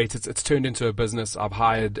 It's great. It's turned into a business. I've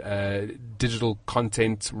hired digital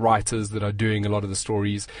content writers that are doing a lot of the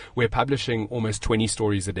stories. We're publishing almost 20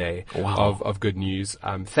 stories a day of good news.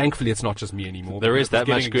 Thankfully, it's not just me anymore. There is that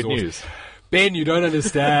much good news. Ben, you don't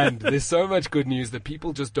understand. There's so much good news that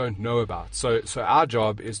people just don't know about. So our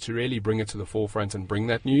job is to really bring it to the forefront and bring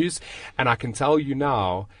that news. And I can tell you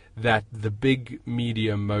now that the big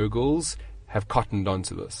media moguls have cottoned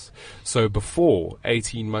onto this. So before,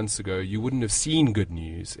 18 months ago, you wouldn't have seen good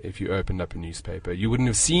news if you opened up a newspaper. You wouldn't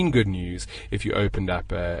have seen good news if you opened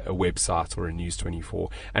up a website or a News 24.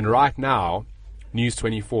 And right now, News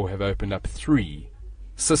 24 have opened up 3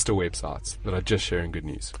 sister websites that are just sharing good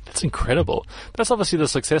news. That's incredible. That's obviously the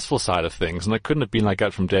successful side of things, and it couldn't have been like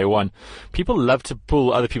that from day one. People love to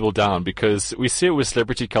pull other people down because we see it with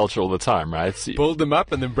celebrity culture all the time, right? Build them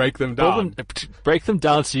up and then break them down. Break them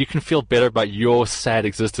down so you can feel better about your sad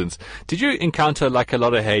existence. Did you encounter like a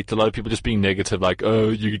lot of hate, a lot of people just being negative, like, oh,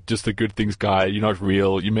 you're just a good things guy, you're not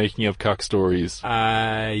real, you're making up cuck stories?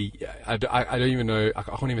 I don't even know. I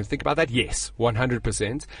can't even think about that. Yes,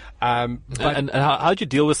 100%. And how'd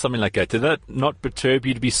you deal with something like that? Did that not perturb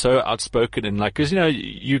you to be so outspoken and like, because, you know,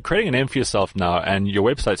 you're creating a name for yourself now and your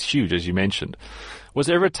website's huge, as you mentioned. Was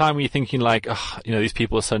there ever a time where you're thinking like, oh, you know, these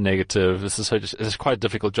people are so negative, it's quite a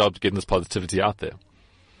difficult job to get this positivity out there?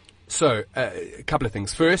 So, a couple of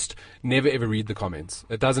things. First, never ever read the comments.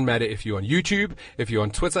 It doesn't matter if you're on YouTube, if you're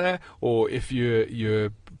on Twitter, or if you're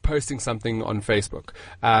posting something on Facebook.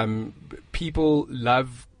 People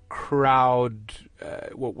love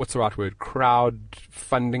what's the right word? Crowd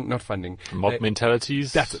funding, not funding. Mob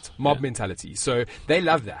mentalities? That's it. Mob mentality. So they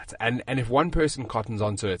love that. And if one person cottons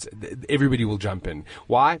onto it, everybody will jump in.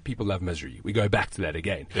 Why? People love misery. We go back to that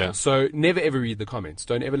again. Yeah. So never ever read the comments.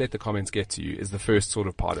 Don't ever let the comments get to you is the first sort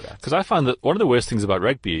of part of that. Because I find that one of the worst things about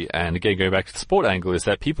rugby, and again going back to the sport angle, is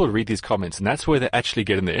that people read these comments and that's where they're actually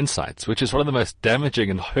getting their insights, which is one of the most damaging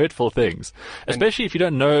and hurtful things. Especially if you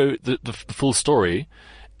don't know the full story.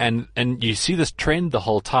 And you see this trend the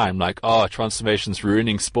whole time, like, oh, transformation's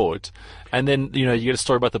ruining sport. And then, you know, you get a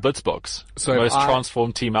story about the Blitzboks. So most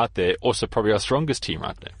transformed team out there, also probably our strongest team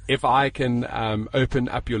out there. If I can open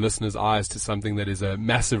up your listeners' eyes to something that is a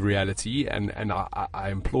massive reality, and I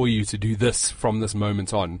implore you to do this from this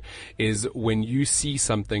moment on, is when you see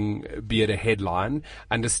something, be it a headline,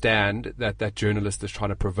 understand that journalist is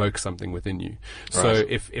trying to provoke something within you. Right. So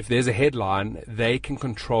if there's a headline, they can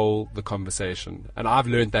control the conversation. And I've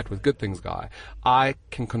learned that with Good Things Guy. I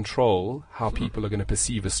can control how people are going to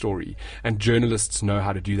perceive a story. And journalists know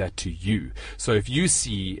how to do that to you. So if you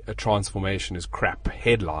see a transformation is crap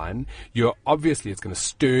headline, it's going to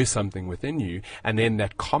stir something within you. And then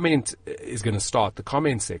that comment is going to start the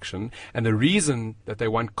comment section. And the reason that they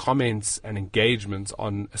want comments and engagement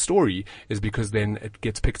on a story is because then it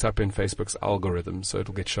gets picked up in Facebook's algorithm. So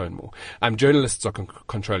it'll get shown more. Journalists are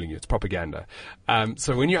controlling you. It's propaganda.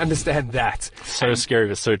 So when you understand that. So scary,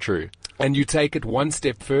 but so true. And you take it one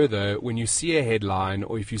step further when you see a headline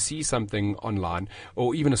or if you see something online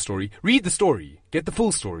or even a story, read the story, get the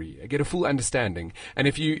full story, get a full understanding. And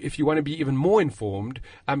if you want to be even more informed,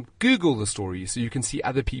 Google the story so you can see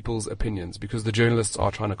other people's opinions, because the journalists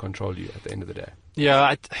are trying to control you at the end of the day.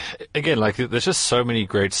 Yeah, again, like, there's just so many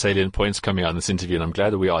great salient points coming out in this interview, and I'm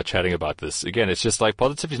glad that we are chatting about this. Again, it's just like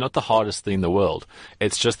positivity is not the hardest thing in the world.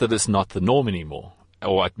 It's just that it's not the norm anymore.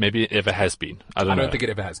 Or maybe it ever has been. I don't know. I don't think it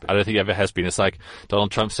ever has been. I don't think it ever has been. It's like Donald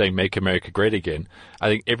Trump saying, make America great again. I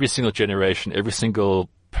think every single generation, every single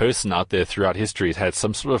person out there throughout history has had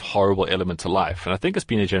some sort of horrible element to life. And I think it's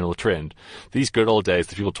been a general trend. These good old days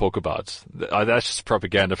that people talk about, that's just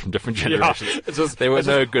propaganda from different generations. Yeah, there were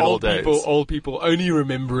no good old days. Old people only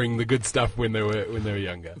remembering the good stuff when they were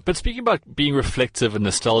younger. But speaking about being reflective and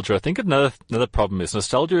nostalgia, I think another problem is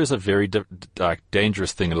nostalgia is a very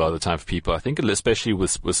dangerous thing a lot of the time for people. I think especially with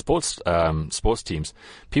sports teams,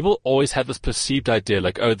 people always have this perceived idea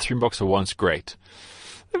like, oh, the Springboks were once great.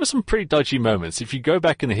 There were some pretty dodgy moments. If you go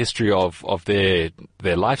back in the history of their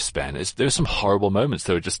lifespan, there were some horrible moments.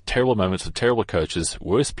 There were just terrible moments with terrible coaches,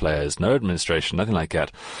 worse players, no administration, nothing like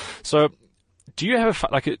that. So, do you ever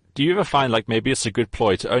find like maybe it's a good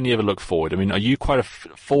ploy to only ever look forward? I mean, are you quite a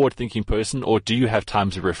forward-thinking person, or do you have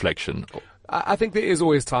times of reflection? I think there is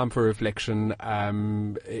always time for reflection.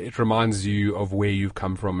 It reminds you of where you've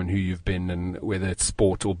come from and who you've been, and whether it's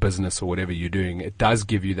sport or business or whatever you're doing, it does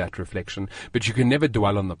give you that reflection. But you can never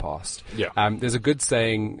dwell on the past. Yeah. There's a good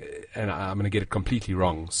saying, and I'm going to get it completely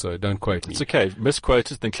wrong, so don't quote me. It's okay.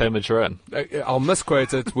 Misquote it, then claim it your own. I'll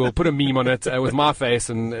misquote it. We'll put a meme on it with my face,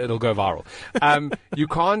 and it'll go viral.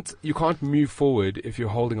 You can't move forward if you're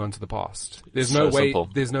holding on to the past. There's no way. Simple.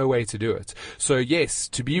 There's no way to do it. So yes,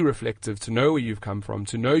 to be reflective, to know where you've come from,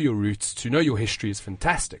 to know your roots, to know your history is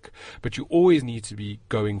fantastic. But you always need to be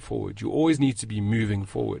going forward. You always need to be moving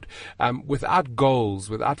forward. Without goals,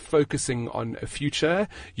 without focusing on a future,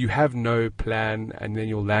 you have no plan, and then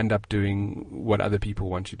you'll land up doing what other people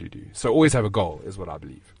want you to do. So always have a goal, is what I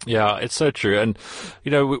believe. Yeah, it's so true. And,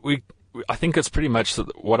 I think it's pretty much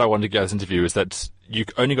what I wanted to get this interview is that you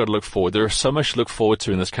only got to look forward. There is so much to look forward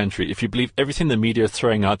to in this country. If you believe everything the media is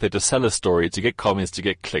throwing out there to sell a story, to get comments, to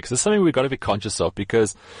get clicks, it's something we've got to be conscious of,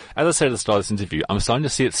 because, as I said at the start of this interview, I'm starting to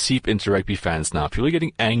see it seep into rugby fans now. People are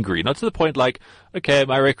getting angry, not to the point like, okay,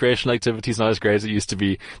 my recreational activity is not as great as it used to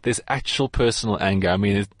be. There's actual personal anger. I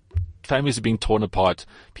mean, families are being torn apart.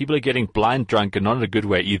 People are getting blind drunk, and not in a good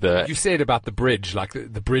way either. You said about the bridge, like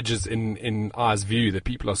the bridge is in I's view that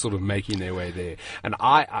people are sort of making their way there. And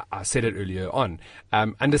I said it earlier on.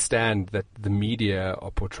 Understand that the media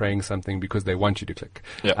are portraying something because they want you to click.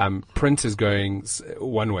 Yeah. Print is going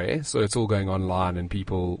one way, so it's all going online, and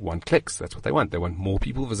people want clicks. That's what they want. They want more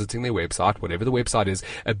people visiting their website, whatever the website is.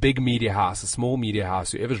 A big media house, a small media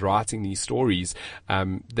house, whoever's writing these stories,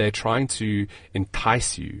 they're trying to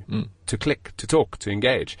entice you to click, to talk, to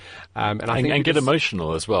engage. And I think get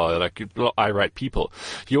emotional as well, like irate people.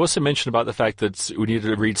 You also mentioned about the fact that we need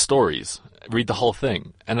to read stories, read the whole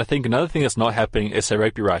thing. And I think another thing that's not happening in SA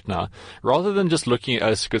Rugby right now, rather than just looking at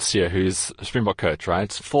Alistair Coetzee, who's a Springbok coach, right?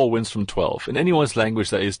 It's 4 wins from 12. In anyone's language,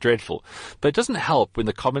 that is dreadful. But it doesn't help when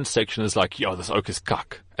the comment section is like, yo, this oak is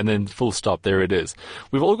cuck. And then full stop, there it is.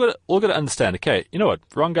 We've all got to understand, okay, you know what,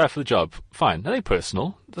 wrong guy for the job. Fine, nothing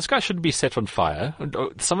personal. This guy shouldn't be set on fire.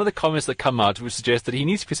 Some of the comments that come out would suggest that he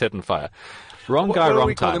needs to be set on fire. Wrong guy, wrong time.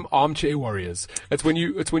 We call them armchair warriors. It's when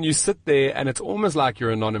you sit there and it's almost like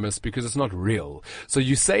you're anonymous because it's not real. So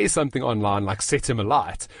you say something online like set him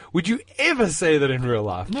alight. Would you ever say that in real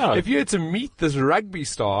life? No. If you had to meet this rugby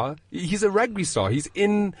star, he's a rugby star. He's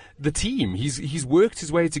in the team. He's worked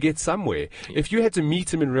his way to get somewhere. If you had to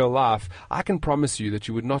meet him in real life, I can promise you that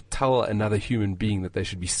you would not tell another human being that they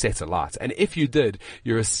should be set alight. And if you did,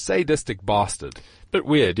 you're a sadistic bastard. Bit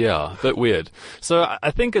weird, yeah. Bit weird. So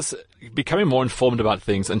I think it's becoming more informed about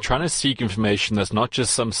things and trying to seek information that's not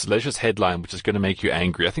just some salacious headline which is going to make you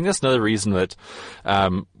angry. I think that's another reason that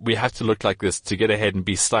we have to look like this to get ahead and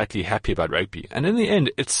be slightly happy about rugby. And in the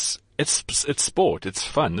end, it's sport. It's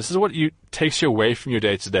fun. This is what takes you away from your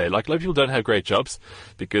day to day. Like, a lot of people don't have great jobs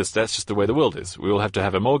because that's just the way the world is. We all have to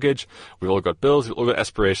have a mortgage. We've all got bills. We've all got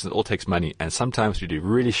aspirations. It all takes money. And sometimes we do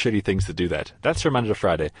really shitty things to do that. That's from Monday to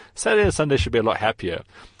Friday. Saturday and Sunday should be a lot happier.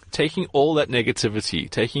 Taking all that negativity,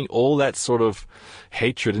 taking all that sort of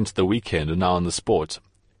hatred into the weekend and now on the sport,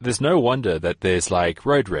 there's no wonder that there's like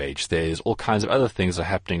road rage. There's all kinds of other things that are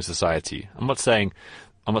happening in society. I'm not saying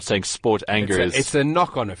sport anger it's a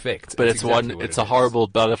knock-on effect. But it's a horrible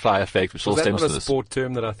butterfly effect which all stems from this. Was that not a sport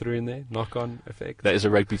term that I threw in there? Knock-on effect? That is a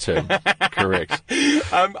rugby term. Correct.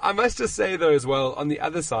 I must just say though as well, on the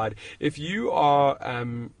other side, if you are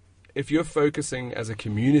if you're focusing as a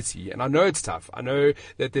community, and I know it's tough, I know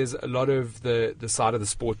that there's a lot of the side of the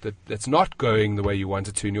sport that's not going the way you want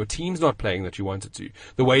it to, and your team's not playing that you want it to,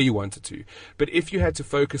 the way you want it to. But if you had to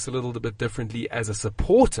focus a little bit differently as a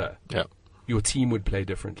supporter, your team would play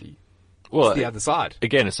differently. Well, it's the other side.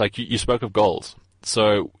 Again, it's like you spoke of goals.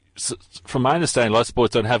 So from my understanding, a lot of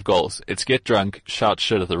sports don't have goals. It's get drunk, shout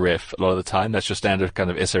shit at the ref a lot of the time. That's your standard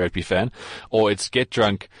kind of SA Rugby fan. Or it's get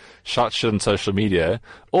drunk, shout shit on social media.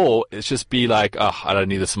 Or it's just be like, I don't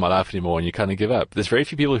need this in my life anymore, and you kind of give up. There's very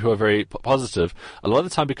few people who are very positive, a lot of the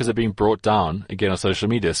time because they're being brought down, again, on social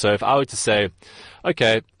media. So if I were to say,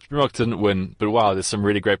 okay, Springbok didn't win, but wow, there's some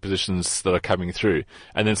really great positions that are coming through.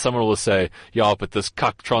 And then someone will say, yeah, but this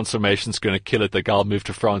cuck transformation's going to kill it. The guy will move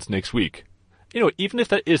to France next week. You know, even if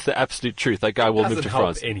that is the absolute truth, that guy will move to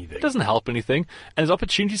France. It doesn't help anything. And there's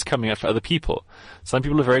opportunities coming up for other people. Some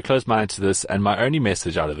people are very close-minded to this, and my only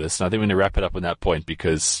message out of this, and I think we're going to wrap it up on that point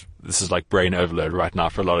because this is like brain overload right now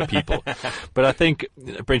for a lot of people. But I think,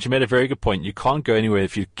 Brent, you made a very good point. You can't go anywhere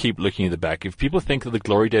if you keep looking at the back. If people think that the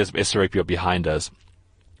glory days of SA Rugby are behind us,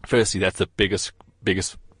 firstly, that's the biggest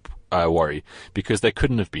worry, because they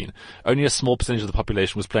couldn't have been. Only a small percentage of the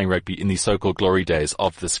population was playing rugby in the so-called glory days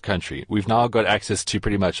of this country. We've now got access to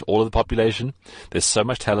pretty much all of the population. There's so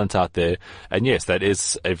much talent out there. And yes, that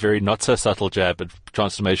is a very not so subtle jab, but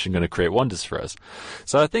transformation going to create wonders for us.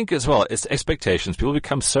 So I think as well, it's expectations. People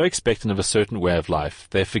become so expectant of a certain way of life,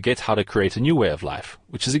 they forget how to create a new way of life,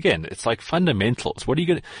 which is, again, it's like fundamentals. What are you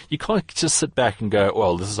going to, you can't just sit back and go,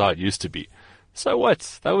 well, this is how it used to be. So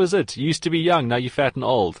what? That was it. You used to be young, now you're fat and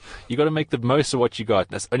old. You got to make the most of what you got.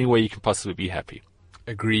 That's the only way you can possibly be happy.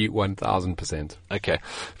 Agree 1,000%. Okay.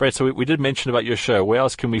 Right, so we did mention about your show. Where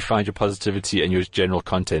else can we find your positivity and your general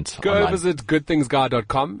content Go online? visit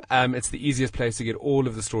goodthingsguy.com. It's the easiest place to get all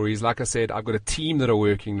of the stories. Like I said, I've got a team that are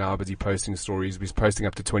working now, busy posting stories. We're posting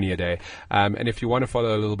up to 20 a day. And if you want to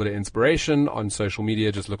follow a little bit of inspiration on social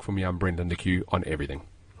media, just look for me. I'm Brendan DeQ on everything.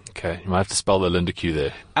 Okay, you might have to spell the Linda Q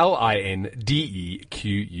there. Lindeque.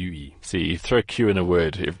 See, you throw Q in a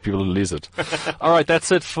word, if people will lose it. All right,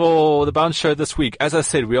 that's it for the Bounce Show this week. As I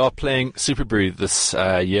said, we are playing Super Brew this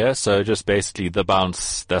year, so just basically The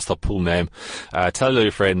Bounce, that's the pool name. Tell all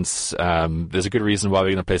your friends, there's a good reason why we're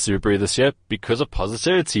going to play Super Brew this year, because of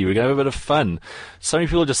positivity. We're going to have a bit of fun. So many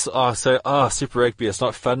people just say, Super Rugby, it's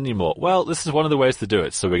not fun anymore. Well, this is one of the ways to do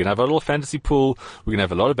it. So we're going to have a little fantasy pool, we're going to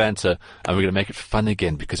have a lot of banter, and we're going to make it fun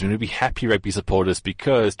again, because we're going to be happy rugby supporters,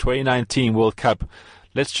 because 2019 World Cup,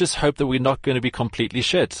 let's just hope that we're not going to be completely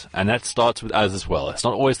shit. And that starts with us as well. It's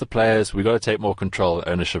not always the players. We've got to take more control and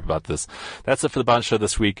ownership about this. That's it for the Bounce Show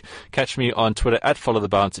this week. Catch me on Twitter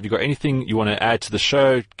 @followthebounce. If you've got anything you want to add to the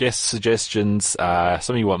show, guest suggestions,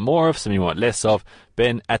 something you want more of, something you want less of,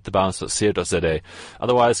 ben@thebounce.co.za.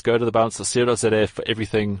 Otherwise, go to thebounce.co.za for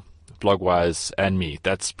everything blog-wise and me.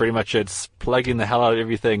 That's pretty much it. Plugging the hell out of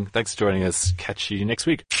everything. Thanks for joining us. Catch you next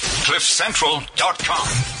week.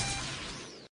 CliffCentral.com